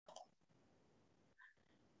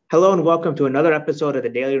Hello and welcome to another episode of the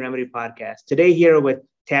Daily Remedy Podcast. Today, here with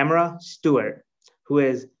Tamara Stewart, who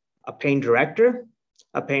is a pain director,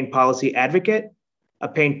 a pain policy advocate, a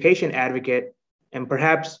pain patient advocate, and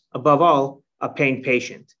perhaps above all, a pain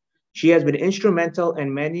patient. She has been instrumental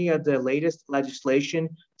in many of the latest legislation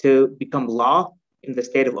to become law in the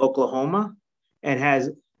state of Oklahoma and has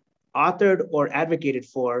authored or advocated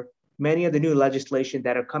for many of the new legislation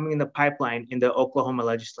that are coming in the pipeline in the Oklahoma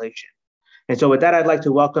legislation. And so with that, I'd like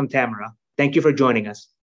to welcome Tamara. Thank you for joining us.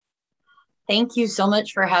 Thank you so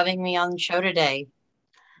much for having me on the show today.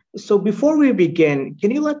 So before we begin,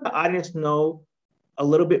 can you let the audience know a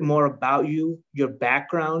little bit more about you, your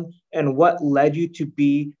background, and what led you to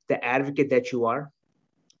be the advocate that you are?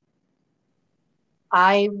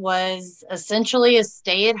 I was essentially a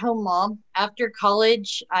stay-at-home mom. After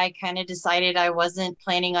college, I kind of decided I wasn't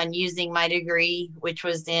planning on using my degree, which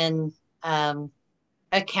was in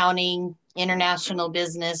accounting, international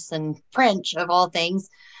business, and French, of all things.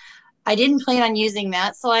 I didn't plan on using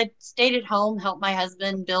that, so I stayed at home, helped my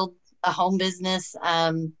husband build a home business,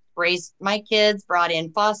 raised my kids, brought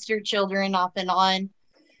in foster children off and on.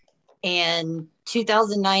 And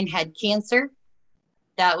 2009 had cancer.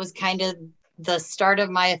 That was kind of the start of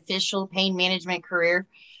my official pain management career.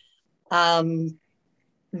 Then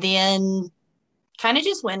kind of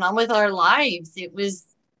just went on with our lives. It was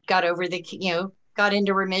got over got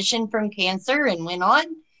into remission from cancer and went on.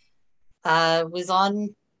 Was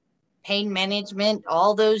on pain management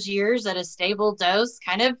all those years at a stable dose,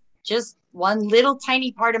 kind of just one little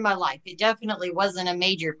tiny part of my life. It definitely wasn't a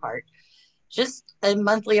major part, just a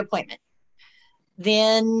monthly appointment.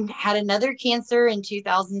 Then had another cancer in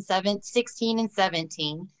 2007, 16 and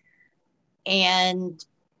 17, and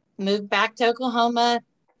moved back to Oklahoma.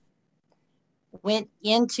 Went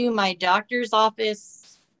into my doctor's office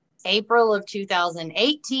April of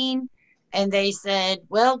 2018, and they said,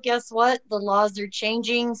 well, guess what? The laws are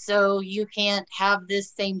changing, so you can't have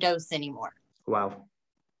this same dose anymore. Wow.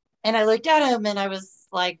 And I looked at him and I was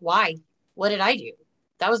like, why? What did I do?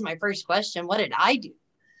 That was my first question. What did I do?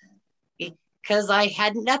 Because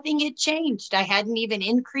nothing had changed. I hadn't even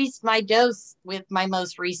increased my dose with my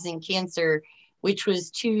most recent cancer, which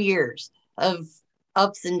was 2 years of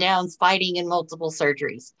ups and downs, fighting and multiple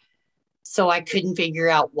surgeries. So I couldn't figure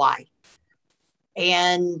out why.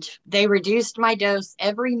 And they reduced my dose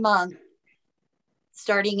every month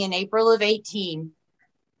starting in April of 18.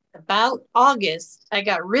 About August, I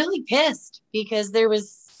got really pissed because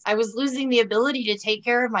I was losing the ability to take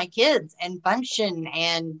care of my kids and function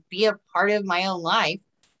and be a part of my own life.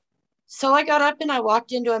 So I got up and I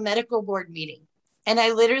walked into a medical board meeting and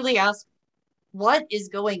I literally asked, what is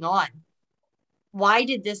going on? Why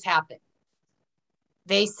did this happen?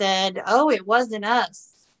 They said, oh, it wasn't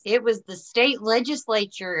us. It was the state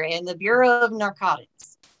legislature and the Bureau of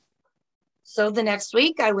Narcotics. So the next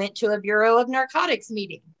week I went to a Bureau of Narcotics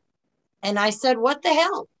meeting and I said, what the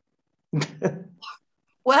hell?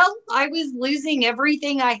 Well, I was losing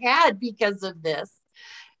everything I had because of this.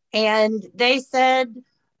 And they said,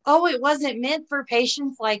 oh, it wasn't meant for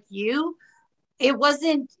patients like you. There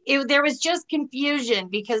was just confusion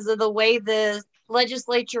because of the way the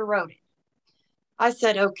legislature wrote it. I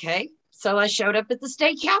said, okay. So I showed up at the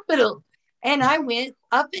state capitol and I went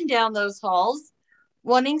up and down those halls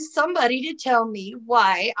wanting somebody to tell me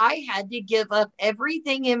why I had to give up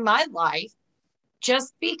everything in my life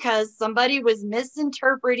just because somebody was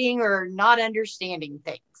misinterpreting or not understanding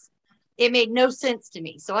things. It made no sense to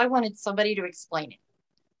me. So I wanted somebody to explain it.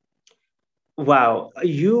 Wow.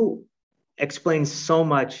 You explained so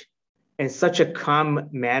much in such a calm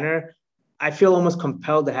manner. I feel almost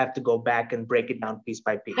compelled to have to go back and break it down piece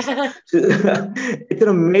by piece. It's an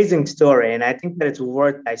amazing story, and I think that it's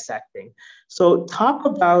worth dissecting. So, talk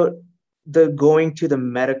about the going to the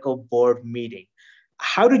medical board meeting.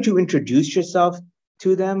 How did you introduce yourself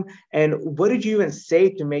to them, and what did you even say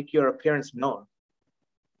to make your appearance known?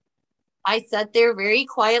 I sat there very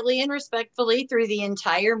quietly and respectfully through the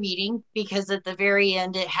entire meeting because at the very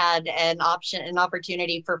end it had an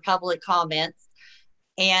opportunity for public comments.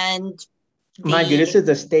 And Mind you, this is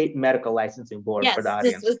the state medical licensing board for the yes,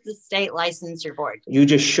 this audience. was the state licensure board. You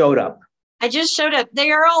just showed up. I just showed up.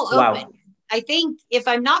 They are all Wow. open. I think, if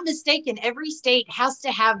I'm not mistaken, every state has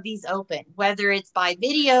to have these open, whether it's by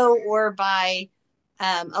video or by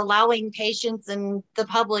allowing patients and the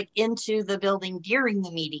public into the building during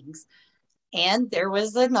the meetings. And there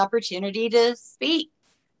was an opportunity to speak.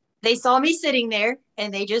 They saw me sitting there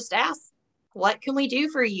and they just asked, what can we do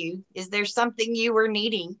for you? Is there something you were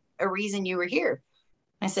needing, a reason you were here?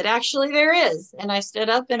 I said, actually, there is. And I stood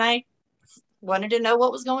up and I wanted to know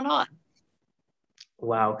what was going on.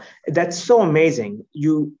 Wow, that's so amazing.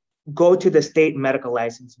 You go to the state medical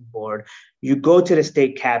licensing board, you go to the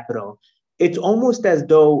state capitol. It's almost as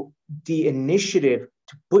though the initiative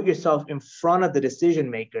to put yourself in front of the decision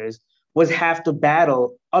makers was half the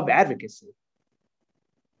battle of advocacy.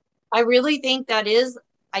 I really think that is,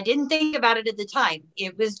 I didn't think about it at the time.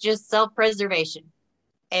 It was just self-preservation.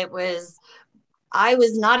 I was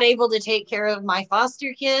not able to take care of my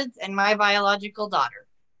foster kids and my biological daughter.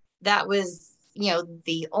 That was,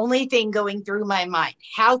 the only thing going through my mind.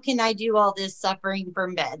 How can I do all this suffering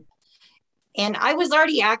from bed? And I was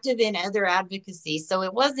already active in other advocacy. So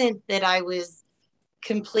it wasn't that I was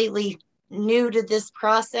completely new to this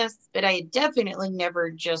process, but I had definitely never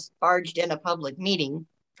just barged in a public meeting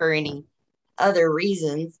for any other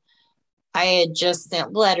reasons. I had just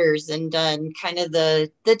sent letters and done kind of the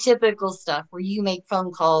typical stuff where you make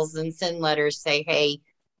phone calls and send letters, say, hey,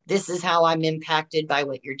 this is how I'm impacted by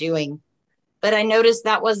what you're doing. But I noticed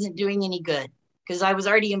that wasn't doing any good because I was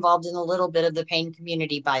already involved in a little bit of the pain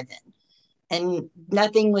community by then and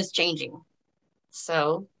nothing was changing.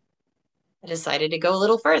 So I decided to go a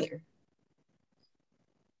little further.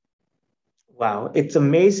 Wow, it's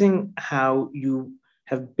amazing how you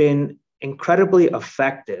have been incredibly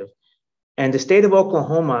effective. And the state of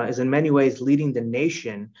Oklahoma is in many ways leading the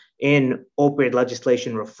nation in opioid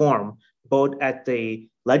legislation reform, both at the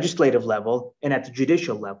legislative level and at the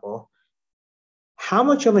judicial level. How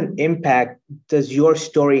much of an impact does your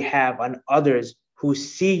story have on others who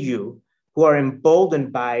see you, who are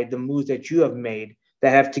emboldened by the moves that you have made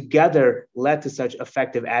that have together led to such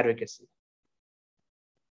effective advocacy?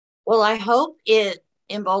 Well, I hope it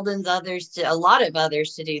emboldens a lot of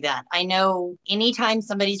others to do that. I know anytime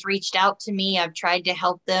somebody's reached out to me, I've tried to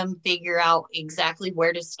help them figure out exactly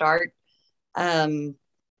where to start.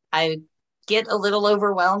 I get a little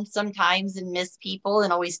overwhelmed sometimes and miss people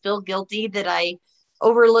and always feel guilty that I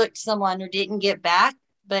overlooked someone or didn't get back.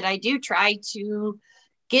 But I do try to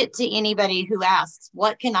get to anybody who asks,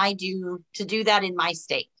 what can I do to do that in my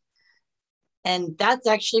state? And that's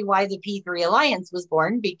actually why the P3 Alliance was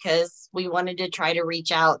born, because we wanted to try to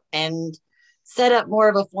reach out and set up more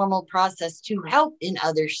of a formal process to help in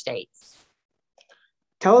other states.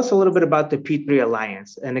 Tell us a little bit about the P3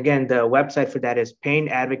 Alliance. And again, the website for that is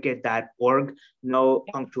painadvocate.org, no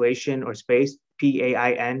punctuation or space,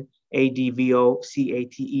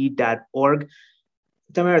 painadvocate.org.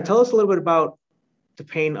 Tamara, tell us a little bit about the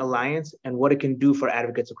Pain Alliance and what it can do for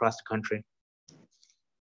advocates across the country.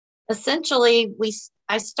 Essentially,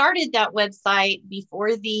 I started that website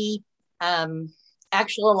before the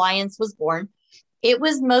actual alliance was born. It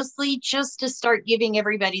was mostly just to start giving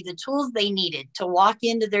everybody the tools they needed to walk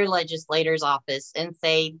into their legislator's office and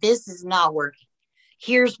say, this is not working.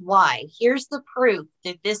 Here's why. Here's the proof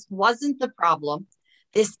that this wasn't the problem.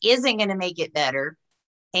 This isn't going to make it better,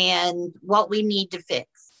 and what we need to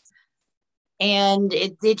fix. And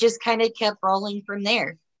it just kind of kept rolling from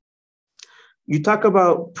there. You talk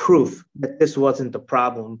about proof that this wasn't the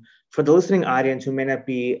problem. For the listening audience who may not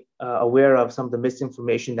be aware of some of the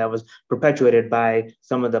misinformation that was perpetuated by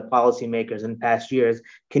some of the policymakers in past years,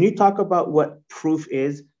 can you talk about what proof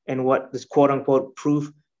is and what this quote unquote proof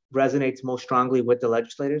resonates most strongly with the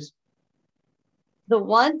legislators? The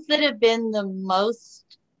ones that have been the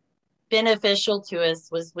most beneficial to us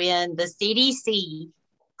was when the CDC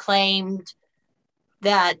claimed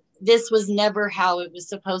that this was never how it was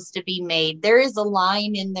supposed to be made. There is a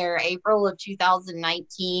line in their April of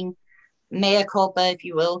 2019 mea culpa, if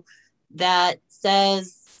you will, that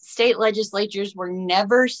says state legislatures were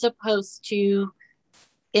never supposed to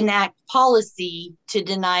enact policy to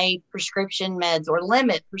deny prescription meds or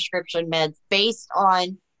limit prescription meds based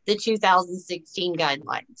on the 2016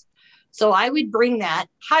 guidelines. So I would bring that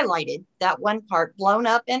highlighted, that one part blown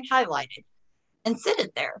up and highlighted, and sit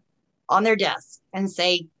it there on their desk and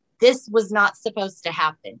say, this was not supposed to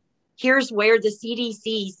happen. Here's where the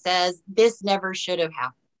CDC says this never should have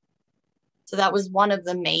happened. So that was one of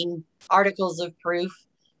the main articles of proof.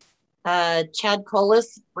 Chad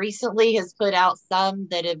Collis recently has put out some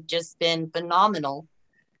that have just been phenomenal,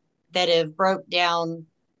 that have broke down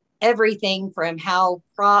everything from how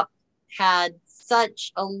PROP had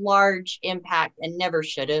such a large impact and never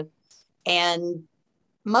should have. And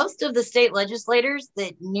most of the state legislators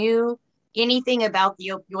that knew anything about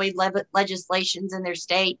the opioid legislations in their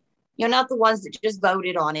state, not the ones that just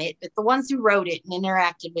voted on it, but the ones who wrote it and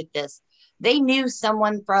interacted with this, they knew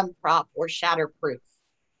someone from PROP or Shatterproof.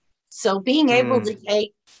 So being able to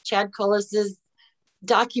take Chad Collis's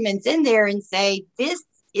documents in there and say, this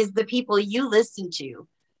is the people you listen to,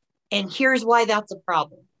 and here's why that's a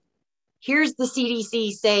problem. Here's the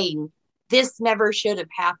CDC saying this never should have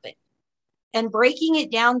happened, and breaking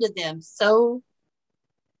it down to them so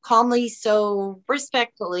calmly, so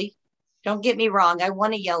respectfully. Don't get me wrong. I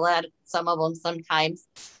want to yell at some of them sometimes,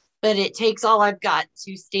 but it takes all I've got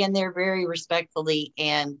to stand there very respectfully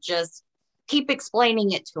and just keep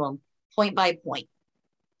explaining it to them point by point.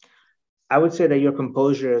 I would say that your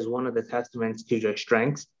composure is one of the testaments to your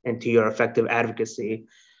strengths and to your effective advocacy.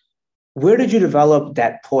 Where did you develop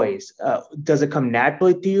that poise? Does it come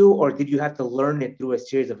naturally to you, or did you have to learn it through a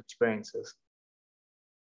series of experiences?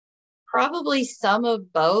 Probably some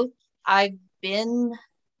of both. I've been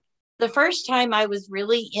the first time I was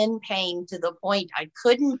really in pain to the point I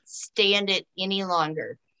couldn't stand it any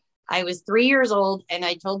longer. I was 3 years old and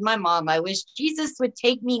I told my mom I wish Jesus would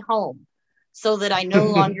take me home so that I no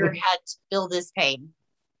longer had to feel this pain.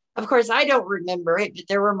 Of course, I don't remember it, but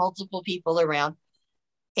there were multiple people around.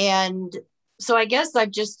 And so I guess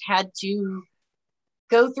I've just had to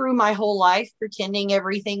go through my whole life pretending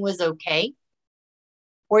everything was okay,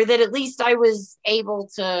 or that at least I was able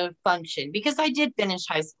to function because I did finish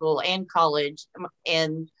high school and college.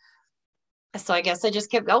 And so I guess I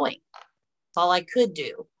just kept going. That's all I could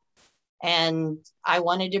do. And I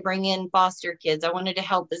wanted to bring in foster kids. I wanted to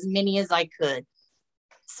help as many as I could.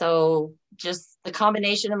 So just the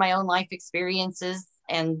combination of my own life experiences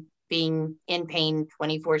and being in pain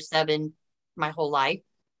 24/7 my whole life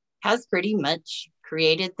has pretty much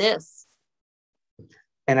created this.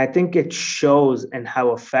 And I think it shows in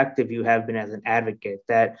how effective you have been as an advocate,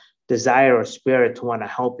 that desire or spirit to want to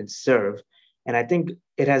help and serve. And I think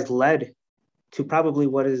it has led to probably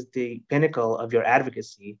what is the pinnacle of your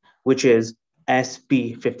advocacy, which is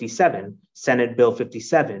SB 57, Senate Bill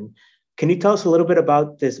 57. Can you tell us a little bit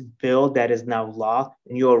about this bill that is now law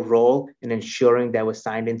and your role in ensuring that was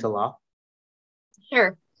signed into law?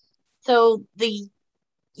 Sure. So the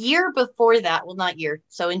year before that, well, not year,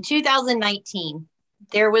 so in 2019,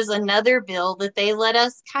 there was another bill that they let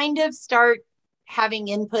us kind of start having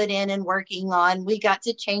input in and working on. We got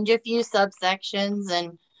to change a few subsections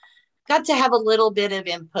and got to have a little bit of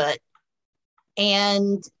input.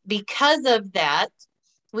 And because of that,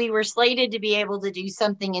 we were slated to be able to do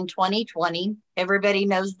something in 2020. Everybody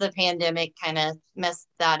knows the pandemic kind of messed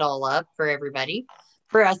that all up for everybody,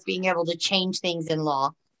 for us being able to change things in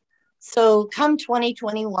law. So come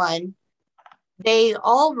 2021, they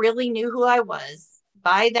all really knew who I was.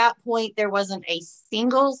 By that point, there wasn't a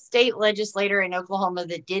single state legislator in Oklahoma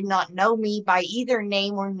that did not know me by either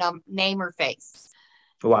name or face.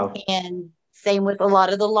 Wow. And same with a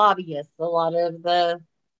lot of the lobbyists, a lot of the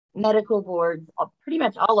medical boards, pretty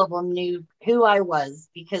much all of them knew who I was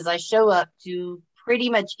because I show up to pretty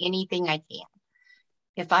much anything I can.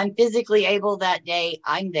 If I'm physically able that day,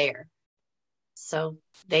 I'm there. So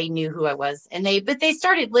they knew who I was, but they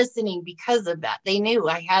started listening because of that. They knew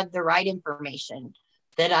I had the right information,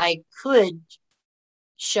 that I could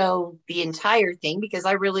show the entire thing because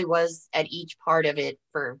I really was at each part of it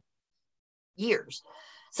for years.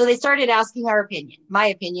 So they started asking my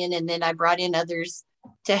opinion, and then I brought in others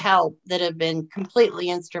to help that have been completely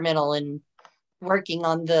instrumental in working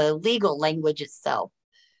on the legal language itself.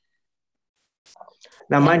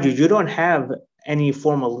 Now, mind you don't have any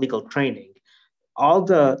formal legal training. All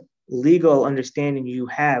the legal understanding you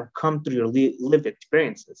have come through your lived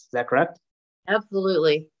experiences. Is that correct?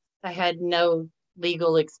 Absolutely. I had no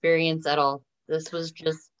legal experience at all. This was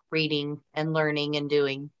just reading and learning and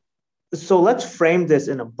doing. So let's frame this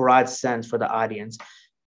in a broad sense for the audience.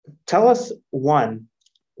 Tell us, one,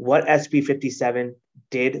 what SB 57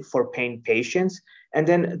 did for pain patients, and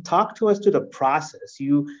then talk to us to the process.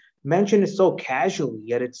 You mentioned it so casually,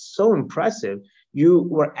 yet it's so impressive. You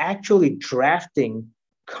were actually drafting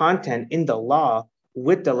content in the law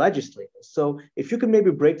with the legislators. So if you could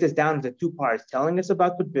maybe break this down into two parts, telling us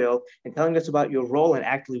about the bill and telling us about your role in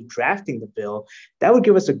actually drafting the bill, that would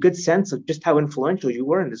give us a good sense of just how influential you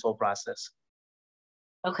were in this whole process.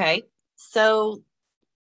 Okay. So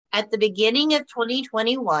at the beginning of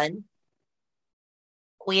 2021,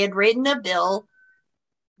 we had written a bill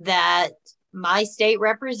that my state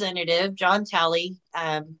representative, John Talley,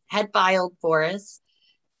 had filed for us.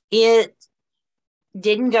 It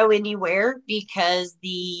didn't go anywhere because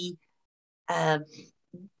the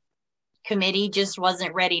committee just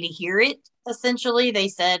wasn't ready to hear it. Essentially, they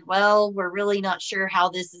said, well, we're really not sure how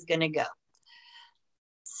this is going to go.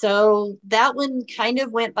 So that one kind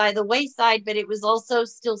of went by the wayside, but it was also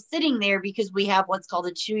still sitting there because we have what's called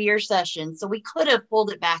a 2-year session. So we could have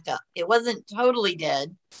pulled it back up. It wasn't totally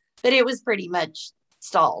dead, but it was pretty much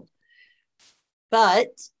stalled. But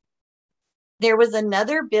there was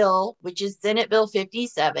another bill, which is Senate Bill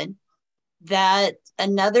 57, that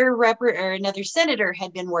another senator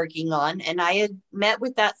had been working on. And I had met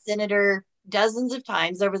with that senator dozens of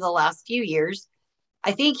times over the last few years.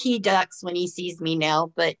 I think he ducks when he sees me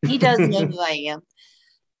now, but he does know who I am.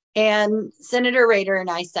 And Senator Rader and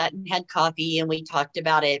I sat and had coffee and we talked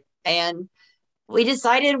about it. And we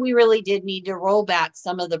decided we really did need to roll back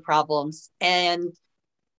some of the problems. And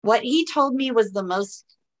what he told me was the most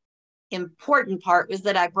important part was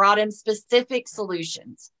that I brought him specific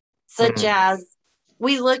solutions, such as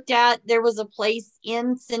we looked at, there was a place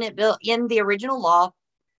in Senate bill in the original law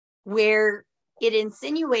where it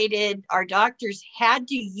insinuated our doctors had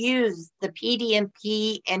to use the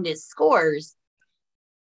PDMP and its scores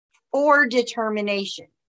for determination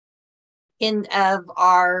of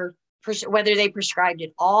our, whether they prescribed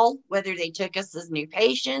it all, whether they took us as new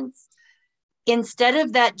patients, instead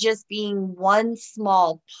of that just being one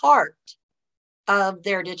small part of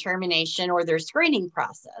their determination or their screening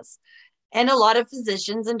process. And a lot of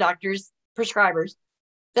physicians and doctors, prescribers,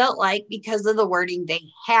 felt like because of the wording, they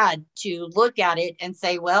had to look at it and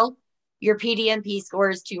say, well, your PDMP score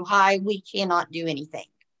is too high. We cannot do anything.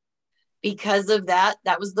 Because of that,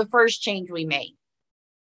 that was the first change we made.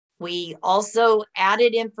 We also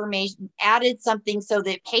added information, added something so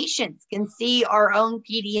that patients can see our own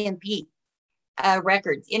PDMP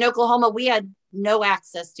records. In Oklahoma, we had no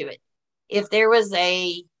access to it. If there was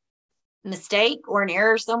a mistake or an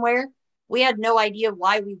error somewhere, we had no idea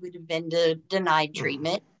why we would have been denied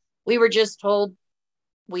treatment. We were just told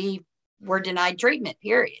we were denied treatment,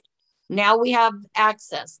 period. Now we have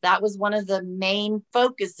access. That was one of the main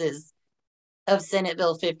focuses of Senate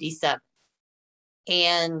Bill 57.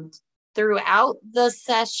 And throughout the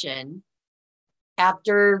session,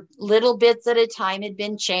 after little bits at a time had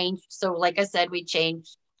been changed. So like I said, we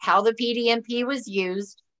changed how the PDMP was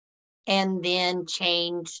used and then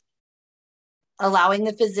changed allowing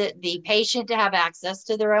the patient to have access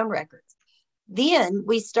to their own records. Then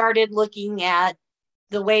we started looking at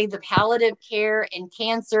the way the palliative care and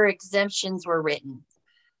cancer exemptions were written.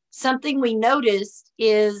 Something we noticed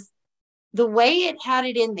is the way it had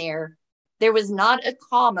it in there, there was not a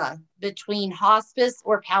comma between hospice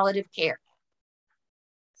or palliative care.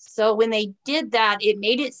 So when they did that, it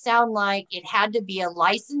made it sound like it had to be a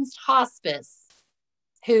licensed hospice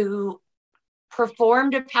who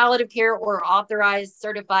performed a palliative care or authorized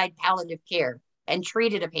certified palliative care and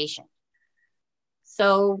treated a patient.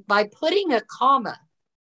 So by putting a comma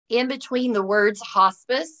in between the words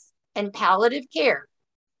hospice and palliative care,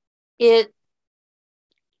 it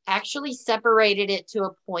actually separated it to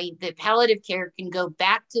a point that palliative care can go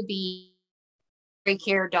back to be the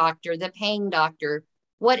care doctor, the paying doctor,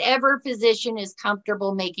 whatever physician is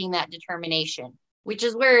comfortable making that determination, which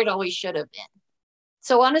is where it always should have been.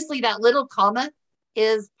 So honestly, that little comma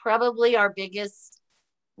is probably our biggest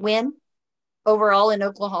win overall in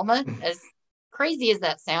Oklahoma. As crazy as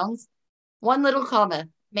that sounds, one little comma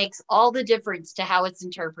makes all the difference to how it's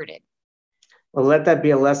interpreted. Well, let that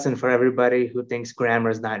be a lesson for everybody who thinks grammar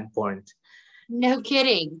is not important. No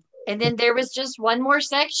kidding. And then there was just one more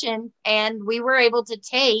section, and we were able to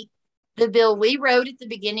take the bill we wrote at the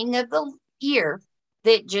beginning of the year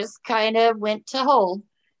that just kind of went to hold,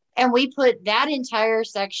 and we put that entire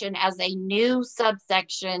section as a new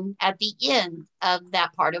subsection at the end of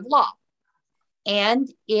that part of law. And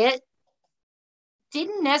it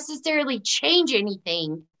didn't necessarily change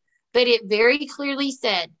anything, but it very clearly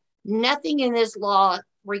said nothing in this law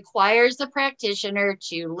requires the practitioner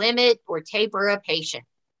to limit or taper a patient.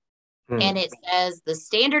 And it says the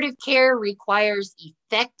standard of care requires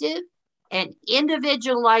effective and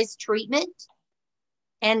individualized treatment,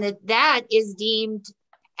 and that is deemed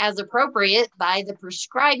as appropriate by the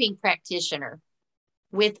prescribing practitioner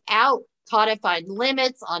without codified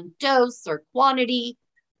limits on dose or quantity,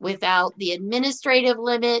 without the administrative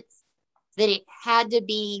limits, that it had to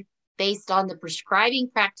be based on the prescribing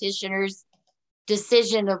practitioner's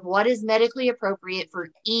decision of what is medically appropriate for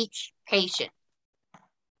each patient.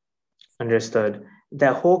 Understood.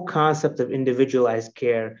 That whole concept of individualized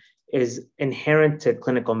care is inherent to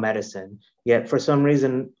clinical medicine, yet for some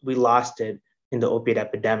reason we lost it in the opiate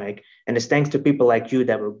epidemic, and it's thanks to people like you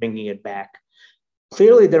that we're bringing it back.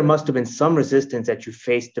 Clearly, there must have been some resistance that you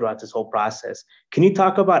faced throughout this whole process. Can you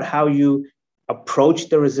talk about how you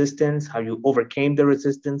approached the resistance, how you overcame the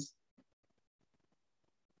resistance?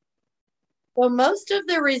 Well, most of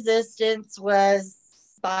the resistance was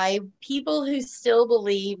by people who still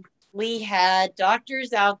believe we had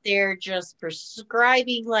doctors out there just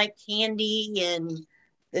prescribing like candy, and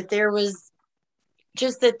that there was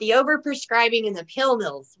just that the overprescribing and the pill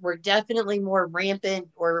mills were definitely more rampant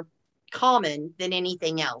or common than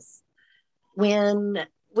anything else. When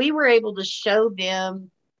we were able to show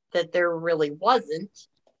them that there really wasn't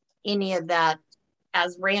any of that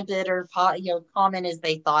as rampant or common as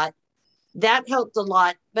they thought, That helped a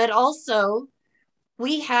lot. But also,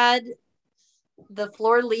 we had the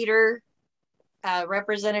floor leader,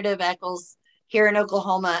 Representative Eccles, here in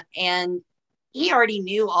Oklahoma, and he already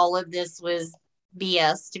knew all of this was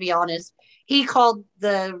BS, to be honest. He called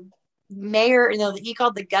the mayor, no, he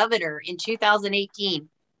called the governor in 2018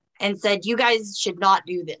 and said, you guys should not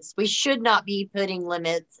do this. We should not be putting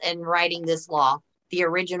limits and writing this law, the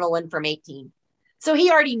original one from 18. So he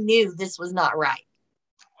already knew this was not right.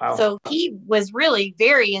 Wow. So he was really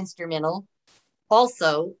very instrumental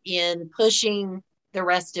also in pushing the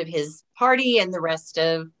rest of his party and the rest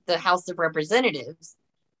of the House of Representatives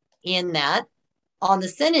in that. On the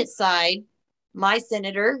Senate side, my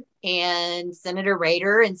senator and Senator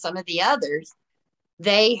Rader and some of the others,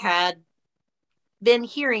 they had been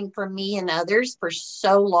hearing from me and others for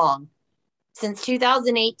so long. Since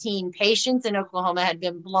 2018, patients in Oklahoma had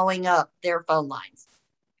been blowing up their phone lines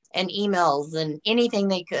and emails and anything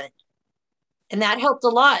they could. And that helped a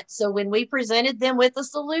lot. So when we presented them with a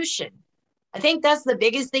solution, I think that's the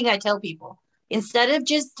biggest thing I tell people. Instead of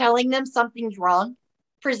just telling them something's wrong,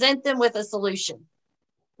 present them with a solution.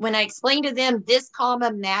 When I explain to them this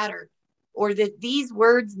comma mattered or that these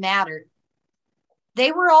words mattered,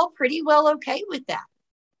 they were all pretty well okay with that.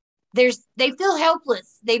 They feel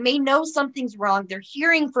helpless. They may know something's wrong. They're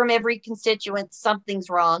hearing from every constituent something's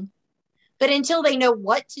wrong. But until they know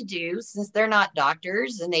what to do, since they're not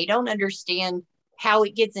doctors and they don't understand how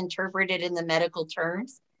it gets interpreted in the medical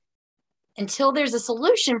terms, until there's a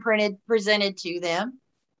solution presented to them,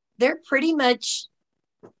 they're pretty much,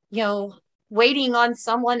 waiting on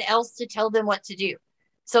someone else to tell them what to do.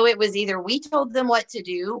 So it was either we told them what to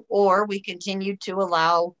do or we continued to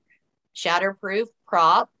allow Shatterproof,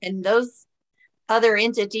 Prop, and those other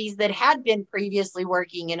entities that had been previously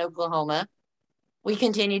working in Oklahoma, we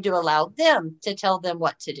continued to allow them to tell them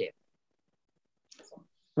what to do.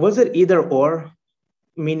 Was it either or?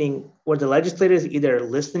 Meaning, were the legislators either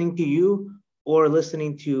listening to you or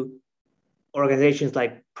listening to organizations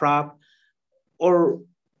like Prop? Or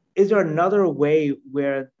is there another way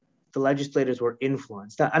where the legislators were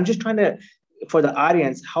influenced? I'm just trying to, for the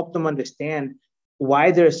audience, help them understand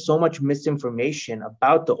why there's so much misinformation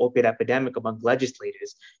about the opiate epidemic among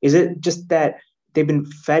legislators. Is it just that they've been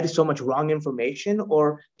fed so much wrong information,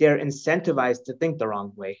 or they're incentivized to think the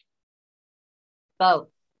wrong way? Both.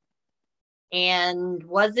 And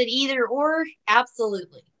was it either or?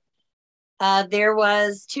 Absolutely. There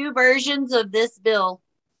was two versions of this bill,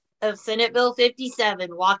 of Senate Bill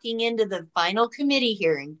 57, walking into the final committee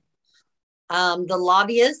hearing. The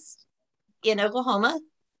lobbyist in Oklahoma,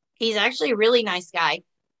 he's actually a really nice guy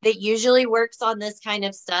that usually works on this kind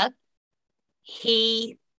of stuff.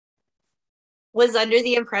 He was under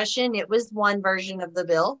the impression it was one version of the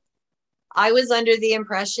bill. I was under the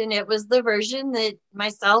impression it was the version that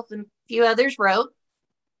myself and a few others wrote.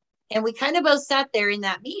 And we kind of both sat there in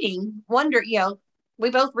that meeting, we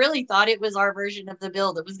both really thought it was our version of the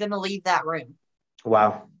bill that was going to leave that room.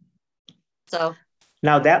 Wow. So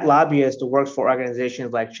now that lobbyist works for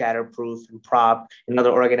organizations like Shatterproof and Prop and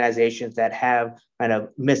other organizations that have kind of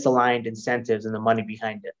misaligned incentives and the money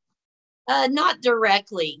behind it. Not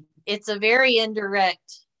directly. It's a very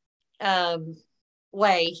indirect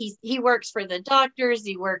way. He works for the doctors.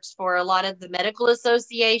 He works for a lot of the medical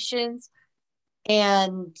associations,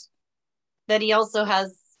 and that he also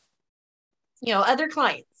has, other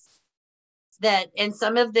clients and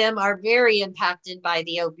some of them are very impacted by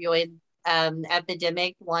the opioid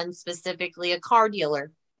epidemic. One specifically, a car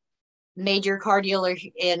dealer, major car dealer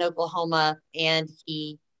in Oklahoma, and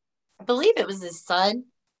I believe it was his son,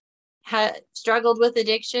 had struggled with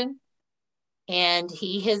addiction, and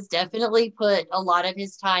he has definitely put a lot of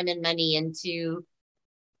his time and money into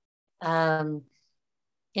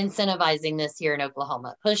incentivizing this here in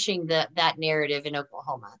Oklahoma, pushing that narrative in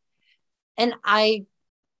Oklahoma. And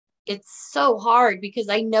it's so hard because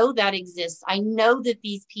I know that exists. I know that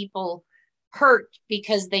these people hurt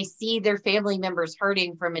because they see their family members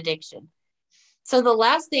hurting from addiction. So the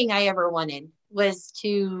last thing I ever wanted was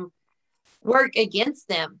to work against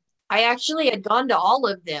them. I actually had gone to all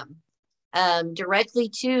of them, directly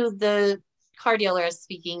to the car dealer I was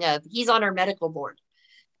speaking of. He's on our medical board.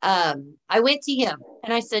 I went to him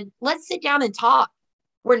and I said, let's sit down and talk.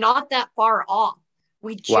 We're not that far off.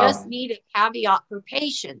 We just need a caveat for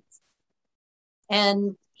patients.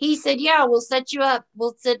 And he said, yeah, we'll set you up.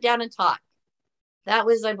 We'll sit down and talk. That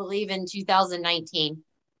was, I believe, in 2019.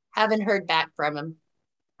 Haven't heard back from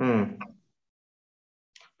him.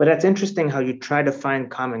 But that's interesting how you try to find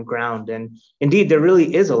common ground. And indeed, there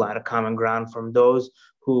really is a lot of common ground from those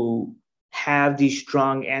who have these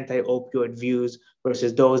strong anti-opioid views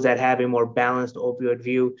versus those that have a more balanced opioid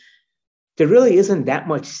view. there really isn't that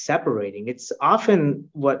much separating. It's often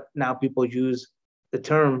what now people use the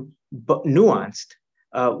term but nuanced.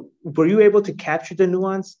 Were you able to capture the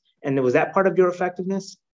nuance? And was that part of your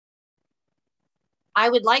effectiveness? I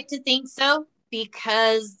would like to think so,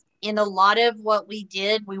 because in a lot of what we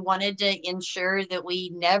did, we wanted to ensure that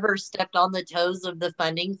we never stepped on the toes of the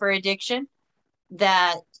funding for addiction.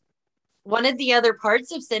 That one of the other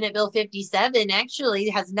parts of Senate Bill 57 actually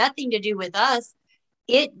has nothing to do with us.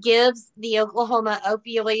 It gives the Oklahoma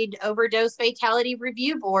Opioid Overdose Fatality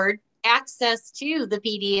Review Board access to the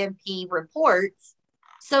PDMP reports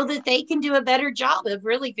so that they can do a better job of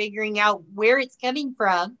really figuring out where it's coming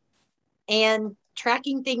from and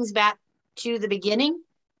tracking things back to the beginning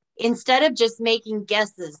instead of just making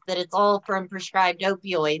guesses that it's all from prescribed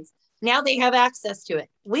opioids. Now they have access to it.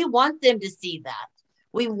 We want them to see that.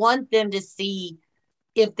 We want them to see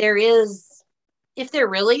if there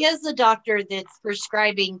really is a doctor that's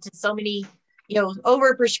prescribing to so many,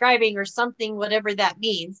 over prescribing or something, whatever that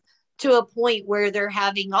means, to a point where they're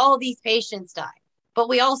having all these patients die. But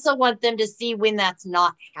we also want them to see when that's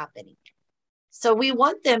not happening. So we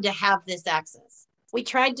want them to have this access. We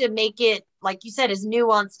tried to make it, like you said, as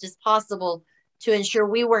nuanced as possible to ensure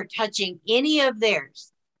we weren't touching any of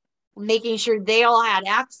theirs, making sure they all had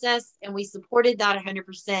access, and we supported that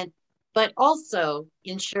 100%, but also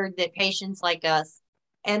ensured that patients like us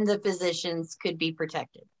and the physicians could be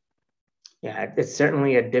protected. Yeah, it's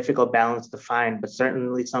certainly a difficult balance to find, but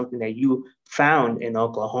certainly something that you found in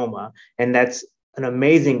Oklahoma. And that's an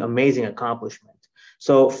amazing, amazing accomplishment.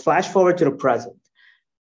 So, flash forward to the present.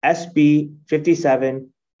 SB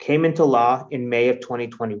 57 came into law in May of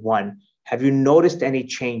 2021. Have you noticed any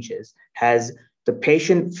changes? Has the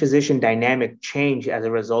patient physician dynamic changed as a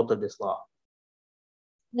result of this law?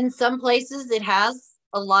 In some places, it has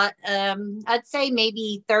a lot. I'd say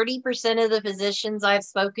maybe 30% of the physicians I've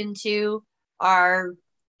spoken to are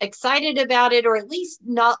excited about it, or at least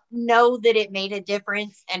not know that it made a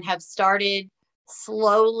difference, and have started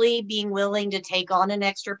slowly being willing to take on an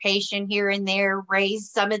extra patient here and there,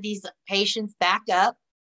 raise some of these patients back up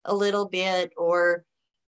a little bit, or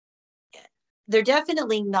they're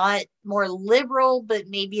definitely not more liberal, but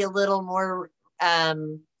maybe a little more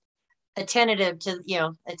attentive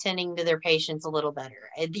to, attending to their patients a little better.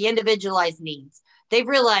 The individualized needs. They've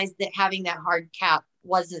realized that having that hard cap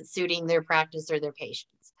wasn't suiting their practice or their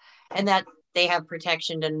patients, and that they have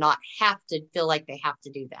protection to not have to feel like they have to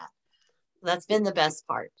do that. That's been the best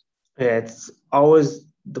part. It's always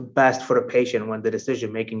the best for the patient when the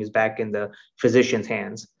decision making is back in the physician's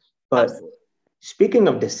hands. But Absolutely. speaking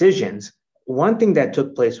of decisions, one thing that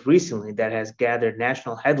took place recently that has gathered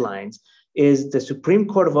national headlines is the Supreme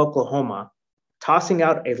Court of Oklahoma tossing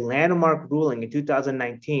out a landmark ruling in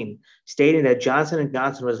 2019 stating that Johnson &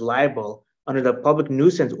 Johnson was liable under the public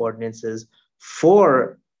nuisance ordinances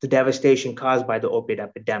for the devastation caused by the opiate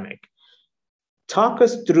epidemic. Talk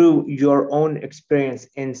us through your own experience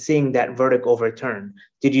in seeing that verdict overturned.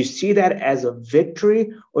 Did you see that as a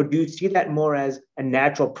victory, or do you see that more as a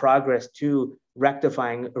natural progress to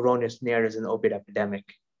rectifying erroneous narratives in the opiate epidemic?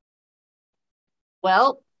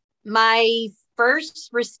 Well, my first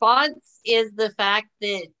response is the fact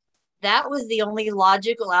that that was the only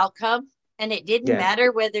logical outcome. And it didn't Yeah.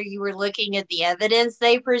 matter whether you were looking at the evidence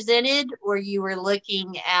they presented or you were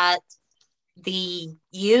looking at the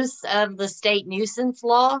use of the state nuisance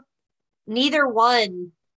law. Neither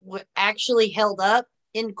one actually held up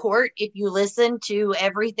in court if you listen to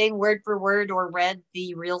everything word for word or read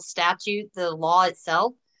the real statute, the law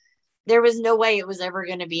itself. There was no way it was ever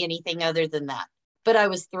going to be anything other than that. But I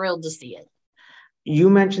was thrilled to see it. You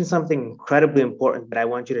mentioned something incredibly important that I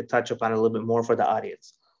want you to touch upon a little bit more for the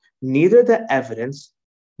audience. Neither the evidence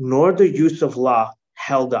nor the use of law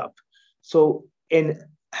held up. So, in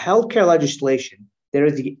healthcare legislation, there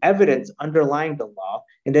is the evidence underlying the law,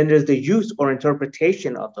 and then there's the use or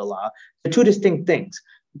interpretation of the law. The two distinct things.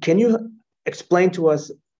 Can you explain to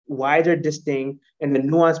us why they're distinct and the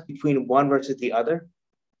nuance between one versus the other?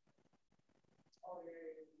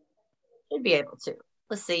 Should be able to.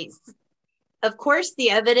 Let's see. Of course,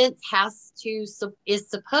 the evidence is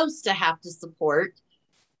supposed to have to support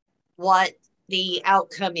what the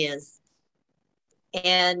outcome is.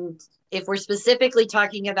 And if we're specifically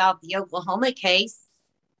talking about the Oklahoma case,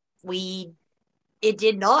 it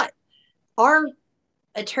did not. Our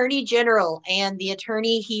attorney general and the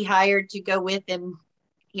attorney he hired to go with him,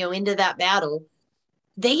 into that battle,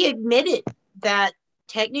 they admitted that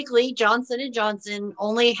technically Johnson & Johnson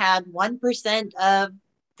only had 1% of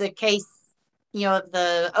the case, of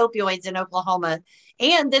the opioids in Oklahoma,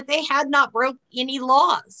 and that they had not broke any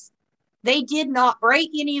laws. They did not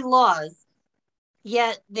break any laws.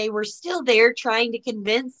 Yet they were still there trying to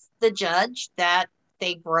convince the judge that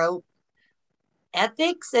they broke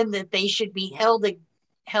ethics and that they should be held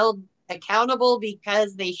accountable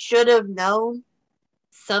because they should have known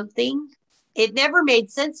something. It never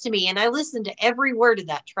made sense to me, and I listened to every word of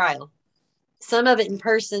that trial. Some of it in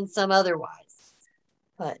person, some otherwise.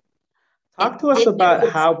 But Talk to us about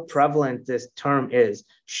how prevalent this term is,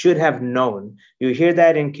 should have known. You hear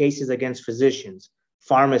that in cases against physicians,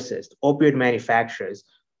 pharmacists, opioid manufacturers.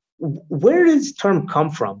 Where does this term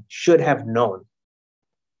come from, should have known?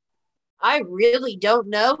 I really don't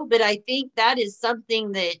know, but I think that is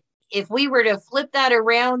something that if we were to flip that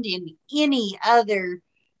around in any other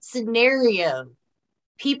scenario,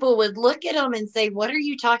 people would look at them and say, "What are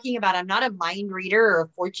you talking about? I'm not a mind reader or a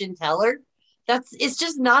fortune teller." It's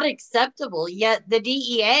just not acceptable. Yet the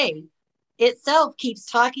DEA itself keeps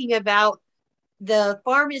talking about the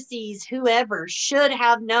pharmacies, whoever should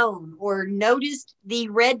have known or noticed the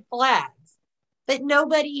red flags, but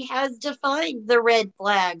nobody has defined the red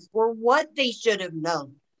flags or what they should have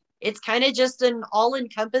known. It's kind of just an all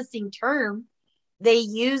encompassing term they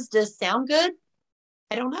use to sound good.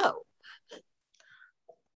 I don't know.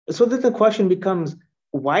 So then the question becomes,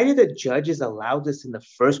 why did the judges allow this in the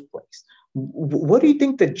first place? What do you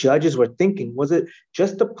think the judges were thinking? Was it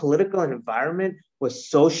just the political environment was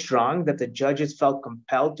so strong that the judges felt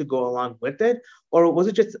compelled to go along with it? Or was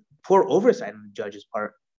it just poor oversight on the judge's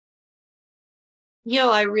part?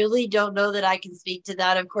 I really don't know that I can speak to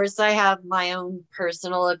that. Of course, I have my own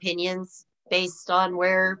personal opinions based on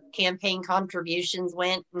where campaign contributions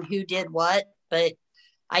went and who did what, but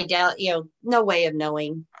I doubt, no way of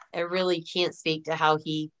knowing. I really can't speak to how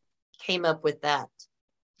he came up with that.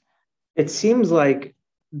 It seems like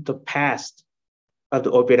the past of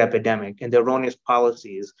the opiate epidemic and the erroneous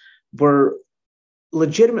policies were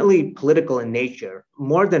legitimately political in nature,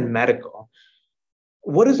 more than medical.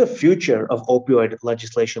 What does the future of opioid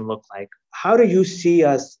legislation look like? How do you see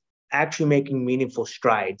us actually making meaningful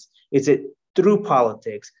strides? Is it through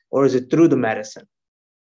politics or is it through the medicine?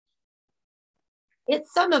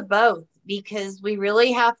 It's some of both because we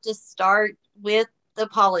really have to start with the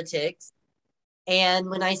politics. And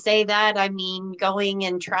when I say that, I mean going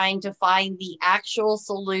and trying to find the actual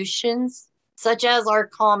solutions, such as our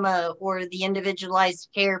comma or the individualized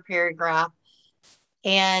care paragraph,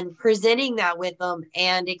 and presenting that with them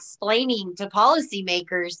and explaining to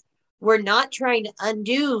policymakers we're not trying to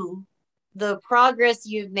undo the progress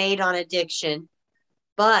you've made on addiction,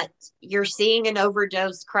 but you're seeing an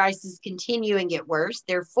overdose crisis continue and get worse.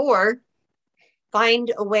 Therefore,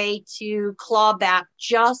 find a way to claw back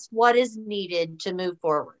just what is needed to move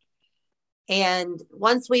forward. And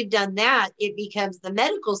once we've done that, it becomes the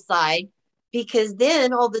medical side because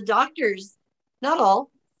then all the doctors, not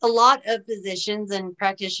all, a lot of physicians and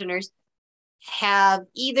practitioners have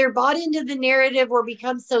either bought into the narrative or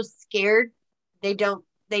become so scared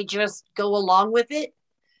they just go along with it.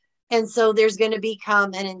 And so there's going to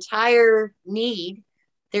become an entire need.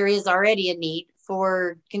 There is already a need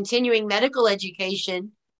for continuing medical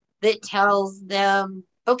education that tells them,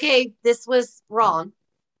 okay, this was wrong.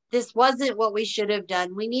 This wasn't what we should have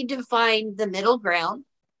done. We need to find the middle ground.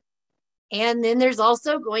 And then there's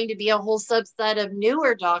also going to be a whole subset of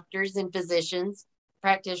newer doctors and physicians,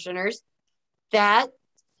 practitioners, that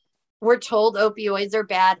were told opioids are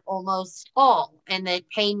bad almost all, and that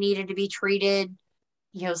pain needed to be treated,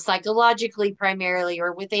 psychologically primarily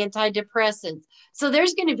or with antidepressants. So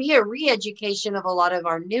there's going to be a re-education of a lot of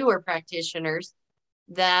our newer practitioners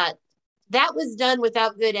that was done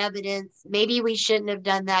without good evidence. Maybe we shouldn't have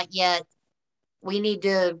done that yet. We need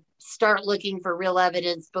to start looking for real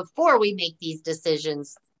evidence before we make these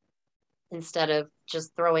decisions instead of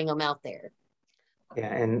just throwing them out there.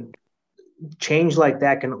 Yeah, and change like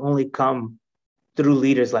that can only come through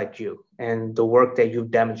leaders like you and the work that you've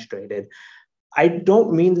demonstrated. I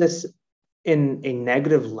don't mean this in a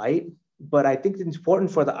negative light, but I think it's important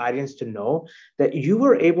for the audience to know that you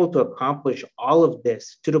were able to accomplish all of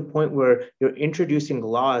this to the point where you're introducing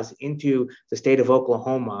laws into the state of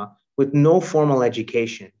Oklahoma with no formal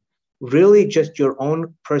education, really just your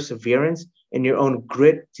own perseverance and your own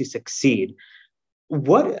grit to succeed.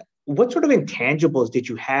 What sort of intangibles did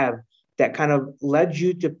you have that kind of led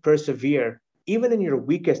you to persevere even in your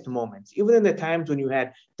weakest moments, even in the times when you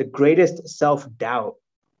had the greatest self-doubt?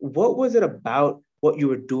 What was it about what you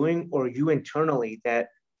were doing or you internally that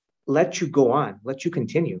let you go on, let you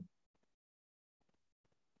continue?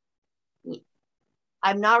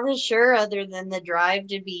 I'm not real sure other than the drive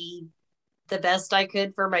to be the best I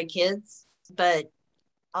could for my kids. But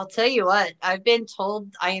I'll tell you what, I've been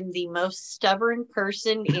told I am the most stubborn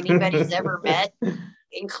person anybody's ever met.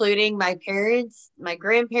 including my parents, my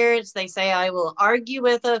grandparents. They say I will argue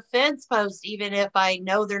with a fence post even if I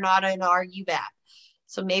know they're not going to argue back.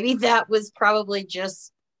 So maybe that was probably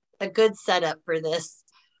just a good setup for this.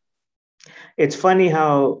 It's funny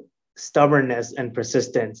how stubbornness and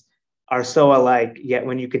persistence are so alike, yet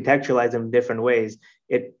when you contextualize them in different ways,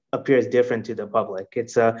 it appears different to the public.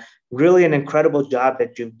 It's a really an incredible job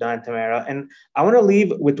that you've done, Tamara. And I want to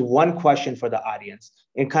leave with one question for the audience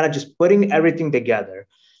and kind of just putting everything together.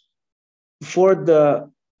 For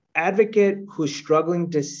the advocate who's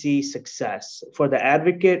struggling to see success, for the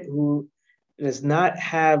advocate who does not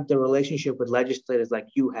have the relationship with legislators like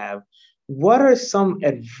you have, what are some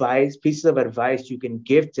pieces of advice you can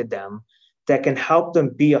give to them that can help them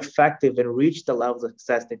be effective and reach the level of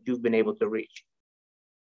success that you've been able to reach?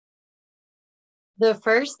 The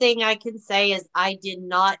first thing I can say is I did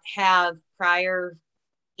not have prior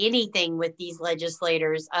anything with these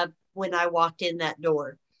legislators up when I walked in that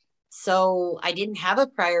door. So I didn't have a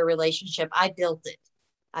prior relationship. I built it.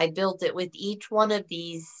 I built it with each one of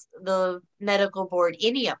these, the medical board,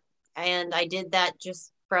 any of them. And I did that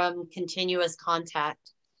just from continuous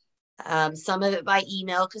contact. Some of it by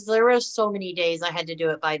email, because there were so many days I had to do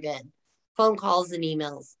it by then, phone calls and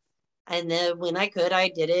emails. And then when I could, I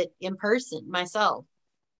did it in person myself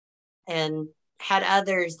and had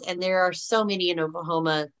others. And there are so many in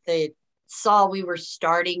Oklahoma that saw we were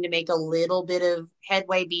starting to make a little bit of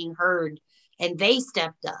headway being heard, and they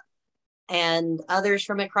stepped up. And others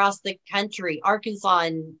from across the country, Arkansas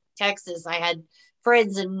and Texas, I had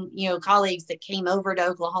friends and colleagues that came over to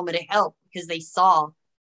Oklahoma to help because they saw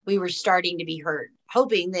we were starting to be heard,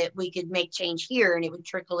 hoping that we could make change here and it would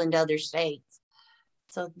trickle into other states.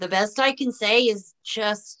 So the best I can say is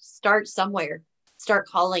just start somewhere. Start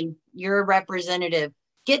calling your representative.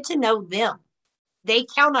 Get to know them. They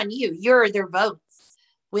count on you. You're their votes.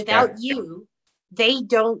 Without you, they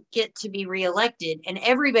don't get to be reelected. And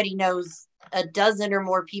everybody knows a dozen or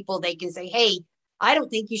more people they can say, hey, I don't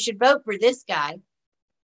think you should vote for this guy.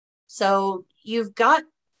 So you've got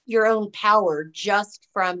your own power just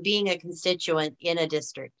from being a constituent in a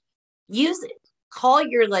district. Use it. Call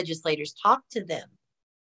your legislators. Talk to them.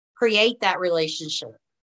 Create that relationship.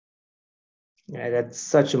 Yeah, that's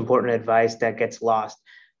such important advice that gets lost.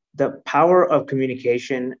 The power of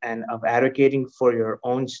communication and of advocating for your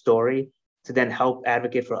own story to then help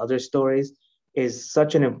advocate for other stories is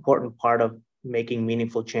such an important part of making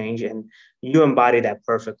meaningful change. And you embody that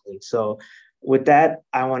perfectly. So, with that,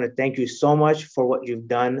 I want to thank you so much for what you've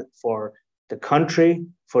done for the country,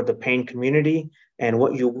 for the pain community, and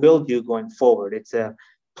what you will do going forward. It's a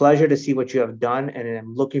pleasure to see what you have done, and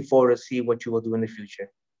I'm looking forward to see what you will do in the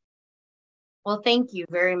future. Well, thank you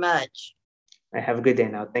very much. Have a good day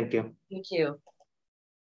now. Thank you. You too.